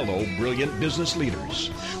of fellow brilliant business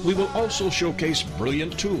leaders. We will also showcase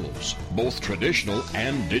brilliant tools, both traditional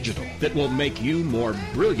and digital, that will make you more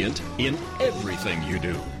brilliant in everything you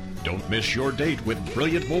do. Don't miss your date with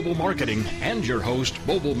Brilliant Mobile Marketing and your host,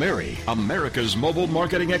 Mobile Mary, America's mobile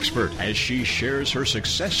marketing expert, as she shares her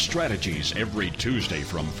success strategies every Tuesday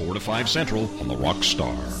from 4 to 5 Central on the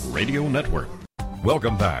Rockstar Radio Network.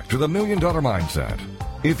 Welcome back to the $1 Million Mindset.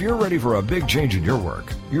 If you're ready for a big change in your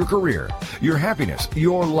work, your career, your happiness,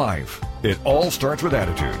 your life, it all starts with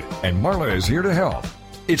attitude, and Marla is here to help.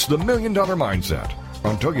 It's the $1 Million Mindset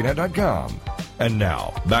on TogiNet.com. And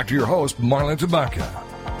now, back to your host, Marla Tabaka.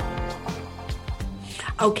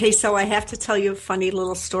 Okay, so I have to tell you a funny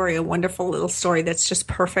little story, a wonderful little story that's just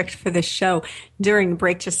perfect for this show. During the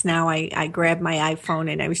break just now, I grabbed my iPhone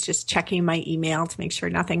and I was just checking my email to make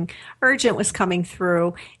sure nothing urgent was coming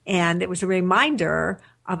through. And it was a reminder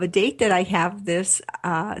of a date that I have this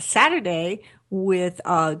Saturday with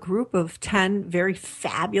a group of 10 very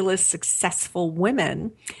fabulous, successful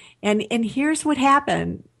women. And here's what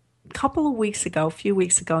happened. A few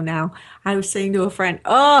weeks ago now, I was saying to a friend,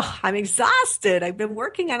 I'm exhausted. I've been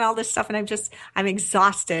working on all this stuff and I'm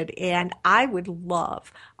exhausted. And I would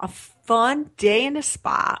love a fun day in a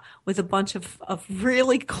spa with a bunch of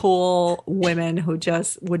really cool women who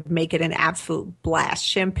just would make it an absolute blast.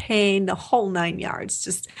 Champagne, the whole 9 yards,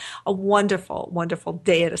 just a wonderful, wonderful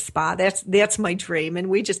day at a spa. That's my dream. And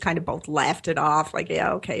we just kind of both laughed it off like,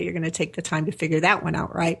 yeah, okay, you're going to take the time to figure that one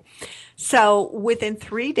out, right? So within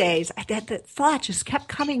 3 days, that thought just kept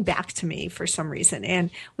coming back to me for some reason. And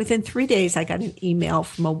within 3 days, I got an email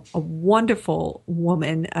from a wonderful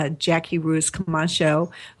woman, Jackie Ruz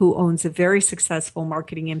Camacho, who owns a very successful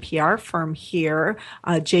marketing and PR firm here,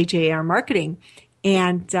 JJR Marketing.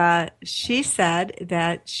 And she said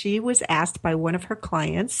that she was asked by one of her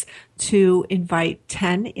clients to invite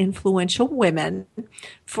 10 influential women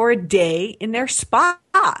for a day in their spa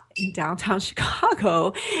in downtown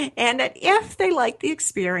Chicago. And that if they liked the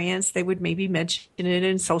experience, they would maybe mention it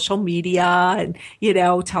in social media and,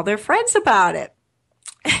 tell their friends about it.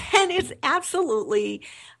 And it's absolutely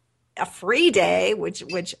a free day,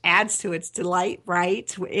 which adds to its delight,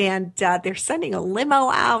 right? And they're sending a limo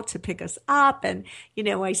out to pick us up. And,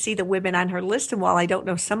 I see the women on her list. And while I don't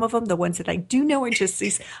know some of them, the ones that I do know are just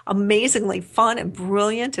these amazingly fun and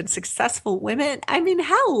brilliant and successful women. I mean,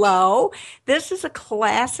 hello. This is a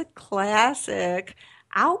classic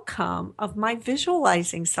outcome of my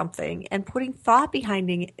visualizing something and putting thought behind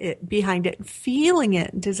it, and feeling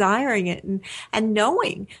it and desiring it and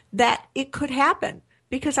knowing that it could happen.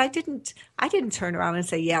 Because I didn't turn around and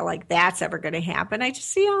say, yeah, like that's ever going to happen. I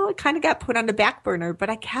just, it kind of got put on the back burner, but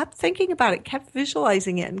I kept thinking about it, kept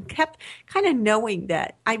visualizing it, and kept kind of knowing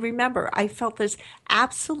that. I remember I felt this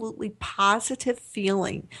absolutely positive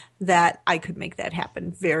feeling that I could make that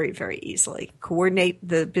happen very, very easily. Coordinate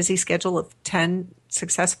the busy schedule of 10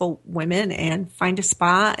 successful women and find a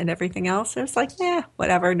spa and everything else. It was like,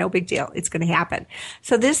 whatever, no big deal. It's going to happen.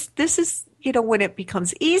 So this is, when it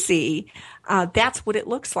becomes easy, that's what it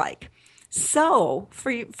looks like. So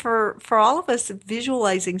for all of us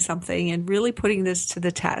visualizing something and really putting this to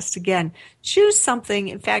the test, again, choose something.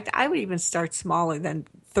 In fact, I would even start smaller than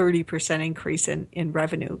 30% increase in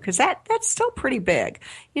revenue, because that's still pretty big.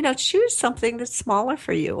 Choose something that's smaller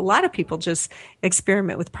for you. A lot of people just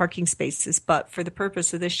experiment with parking spaces, but for the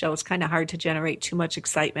purpose of this show, it's kind of hard to generate too much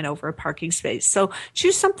excitement over a parking space. So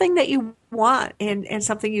choose something that you want and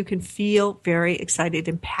something you can feel very excited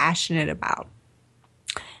and passionate about.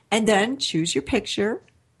 And then choose your picture,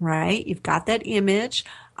 right? You've got that image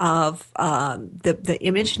of the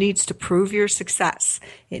image needs to prove your success.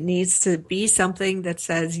 It needs to be something that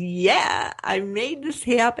says, yeah, I made this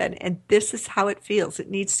happen and this is how it feels. It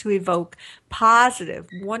needs to evoke positive,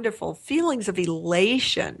 wonderful feelings of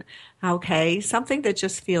elation, okay? Something that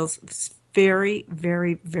just feels very,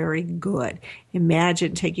 very, very good.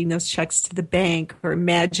 Imagine taking those checks to the bank, or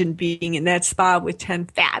imagine being in that spa with 10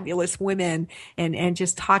 fabulous women and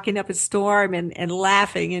just talking up a storm and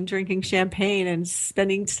laughing and drinking champagne and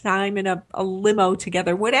spending time in a limo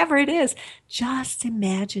together, whatever it is. Just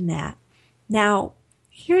imagine that. Now,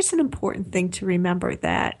 here's an important thing to remember,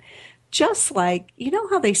 that just like, you know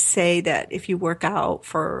how they say that if you work out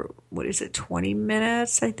for, 20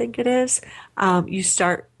 minutes, I think it is, you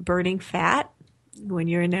start burning fat when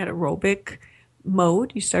you're in that aerobic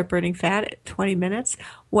mode, you start burning fat at 20 minutes.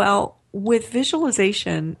 Well, with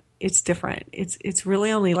visualization, it's different. It's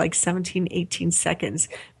really only like 17, 18 seconds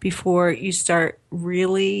before you start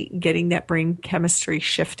really getting that brain chemistry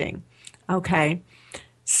shifting. Okay.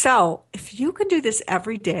 So if you can do this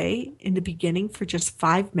every day in the beginning for just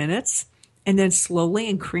 5 minutes and then slowly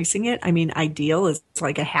increasing it, I mean, ideal is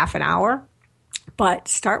like a half an hour, but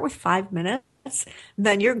start with 5 minutes,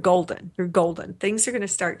 then you're golden. You're golden. Things are going to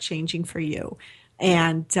start changing for you.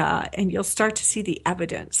 And you'll start to see the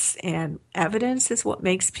evidence. And evidence is what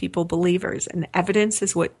makes people believers. And evidence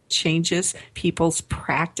is what changes people's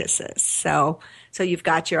practices. So you've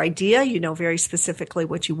got your idea. You know very specifically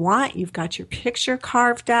what you want. You've got your picture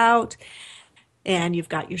carved out. And you've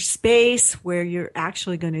got your space where you're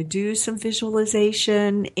actually going to do some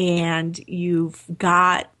visualization. And you've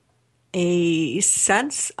got a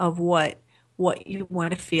sense of what you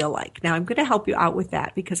want to feel like. Now, I'm going to help you out with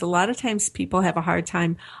that, because a lot of times people have a hard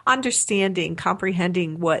time understanding,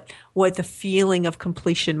 comprehending what the feeling of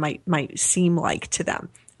completion might seem like to them.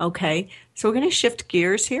 Okay, so we're going to shift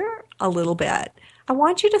gears here a little bit. I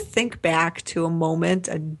want you to think back to a moment,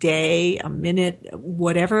 a day, a minute,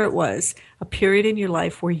 whatever it was, a period in your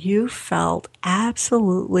life where you felt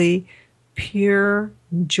absolutely pure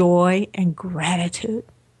joy and gratitude.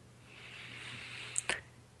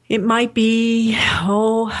 It might be,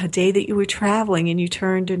 a day that you were traveling and you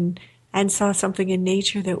turned and saw something in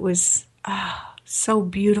nature that was so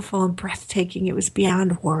beautiful and breathtaking, it was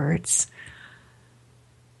beyond words.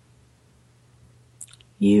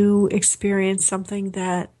 You experienced something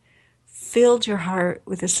that filled your heart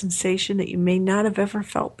with a sensation that you may not have ever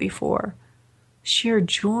felt before. Sheer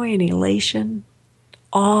joy and elation,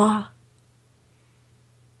 awe.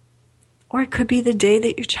 Or it could be the day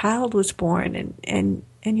that your child was born and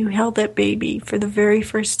you held that baby for the very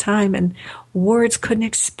first time and words couldn't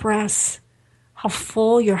express how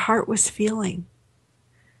full your heart was feeling.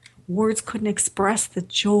 Words couldn't express the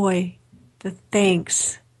joy, the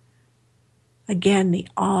thanks, again, the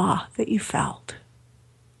awe that you felt.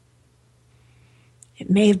 It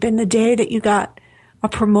may have been the day that you got a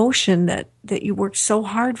promotion that you worked so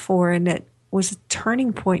hard for and that was a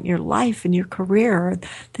turning point in your life and your career, or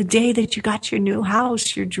the day that you got your new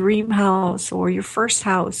house, your dream house, or your first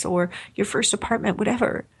house, or your first apartment,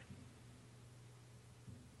 whatever.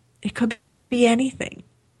 It could be anything.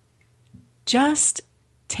 Just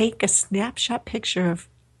take a snapshot picture of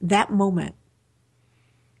that moment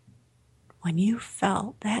when you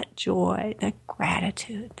felt that joy, that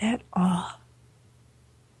gratitude, that awe.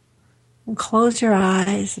 And close your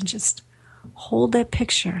eyes and just hold that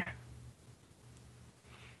picture.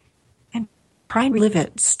 Try and live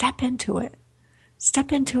it. Step into it.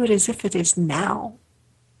 Step into it as if it is now.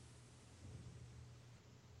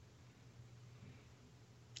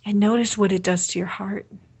 And notice what it does to your heart.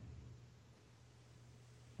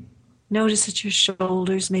 Notice that your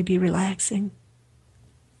shoulders may be relaxing.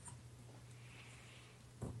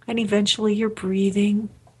 And eventually your breathing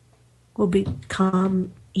will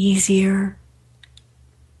become easier.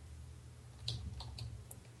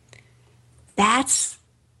 That's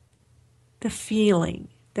the feeling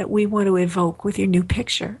that we want to evoke with your new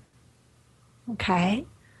picture. Okay?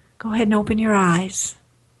 Go ahead and open your eyes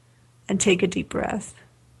and take a deep breath.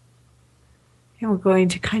 And we're going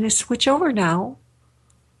to kind of switch over now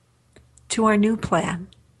to our new plan.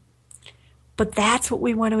 But that's what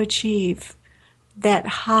we want to achieve. That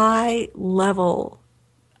high level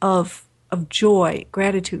of joy,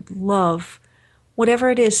 gratitude, love, whatever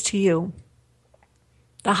it is to you.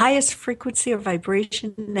 The highest frequency or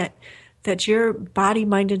vibration that your body,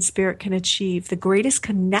 mind, and spirit can achieve, the greatest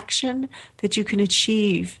connection that you can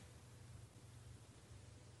achieve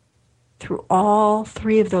through all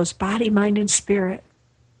three of those, body, mind, and spirit,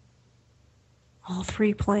 all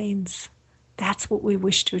three planes. That's what we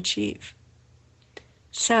wish to achieve.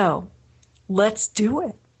 So let's do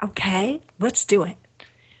it, okay? Let's do it.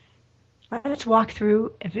 Let's walk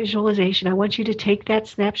through a visualization. I want you to take that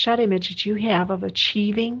snapshot image that you have of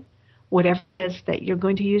achieving whatever it is that you're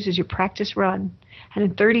going to use as your practice run. And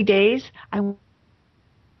in 30 days, I want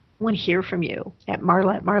to hear from you at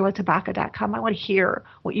marlatabaka.com. I want to hear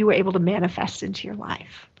what you were able to manifest into your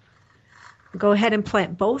life. Go ahead and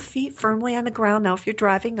plant both feet firmly on the ground. Now, if you're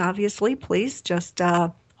driving, obviously, please just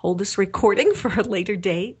hold this recording for a later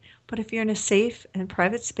date. But if you're in a safe and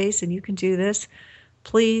private space and you can do this,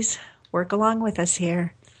 please work along with us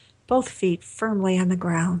here. Both feet firmly on the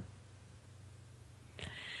ground.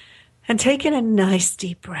 And take in a nice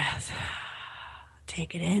deep breath.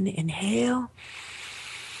 Take it in, inhale,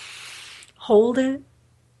 hold it,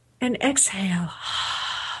 and exhale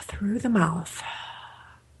through the mouth.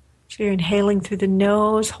 So you're inhaling through the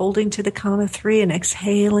nose, holding to the count of 3, and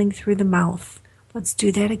exhaling through the mouth. Let's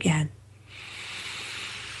do that again.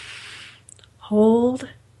 Hold,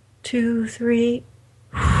 2, 3,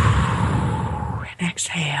 and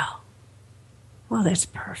exhale. Well, that's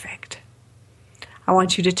perfect. I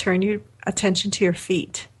want you to turn your attention to your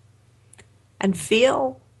feet and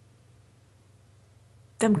feel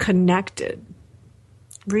them connected,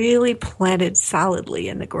 really planted solidly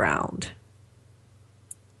in the ground,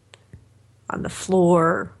 on the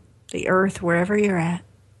floor, the earth, wherever you're at.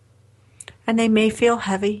 And they may feel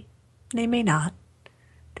heavy, they may not.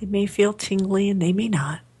 They may feel tingly and they may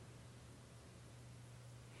not.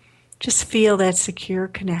 Just feel that secure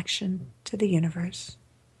connection to the universe.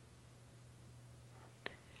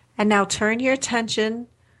 And now turn your attention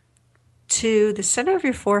to the center of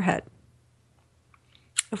your forehead.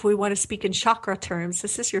 If we want to speak in chakra terms,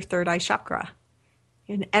 this is your third eye chakra,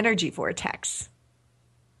 an energy vortex.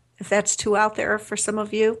 If that's too out there for some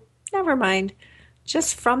of you, never mind.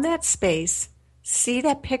 Just from that space, see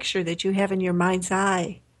that picture that you have in your mind's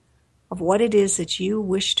eye of what it is that you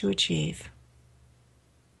wish to achieve,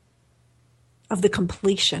 of the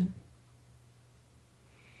completion.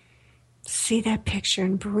 See that picture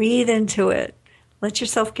and breathe into it. Let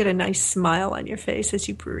yourself get a nice smile on your face as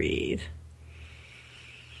you breathe.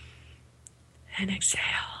 And exhale.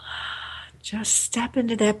 Just step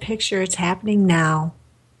into that picture. It's happening now.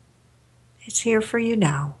 It's here for you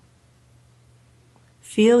now.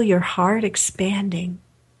 Feel your heart expanding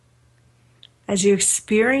as you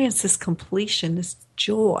experience this completion, this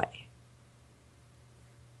joy,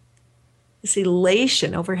 this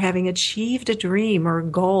elation over having achieved a dream or a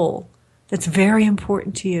goal that's very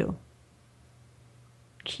important to you.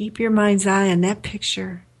 Keep your mind's eye on that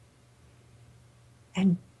picture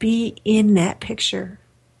and be in that picture.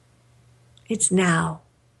 It's now.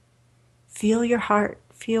 Feel your heart.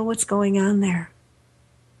 Feel what's going on there.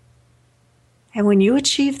 And when you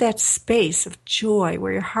achieve that space of joy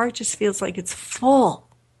where your heart just feels like it's full,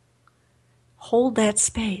 hold that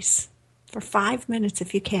space for 5 minutes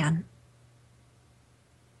if you can.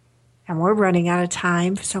 And we're running out of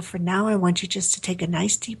time, so for now I want you just to take a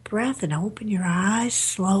nice deep breath and open your eyes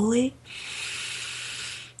slowly.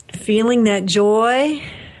 Feeling that joy,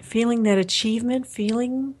 feeling that achievement,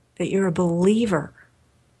 feeling that you're a believer.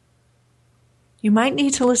 You might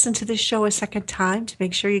need to listen to this show a second time to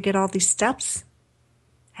make sure you get all these steps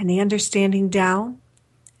and the understanding down.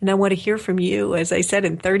 And I want to hear from you, as I said,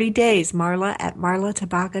 in 30 days, Marla at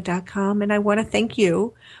marlatabaka.com. And I want to thank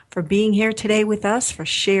you for being here today with us, for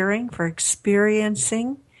sharing, for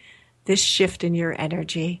experiencing this shift in your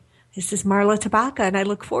energy. This is Marla Tabaka, and I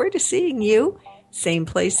look forward to seeing you, same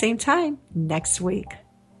place, same time, next week.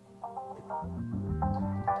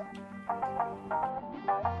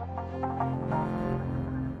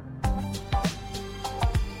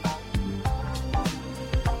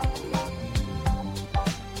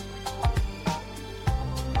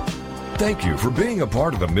 Thank you for being a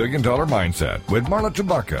part of the $1 Million Mindset with Marla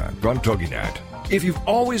Tabaka on TogiNet. If you've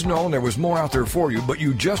always known there was more out there for you, but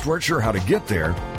you just weren't sure how to get there,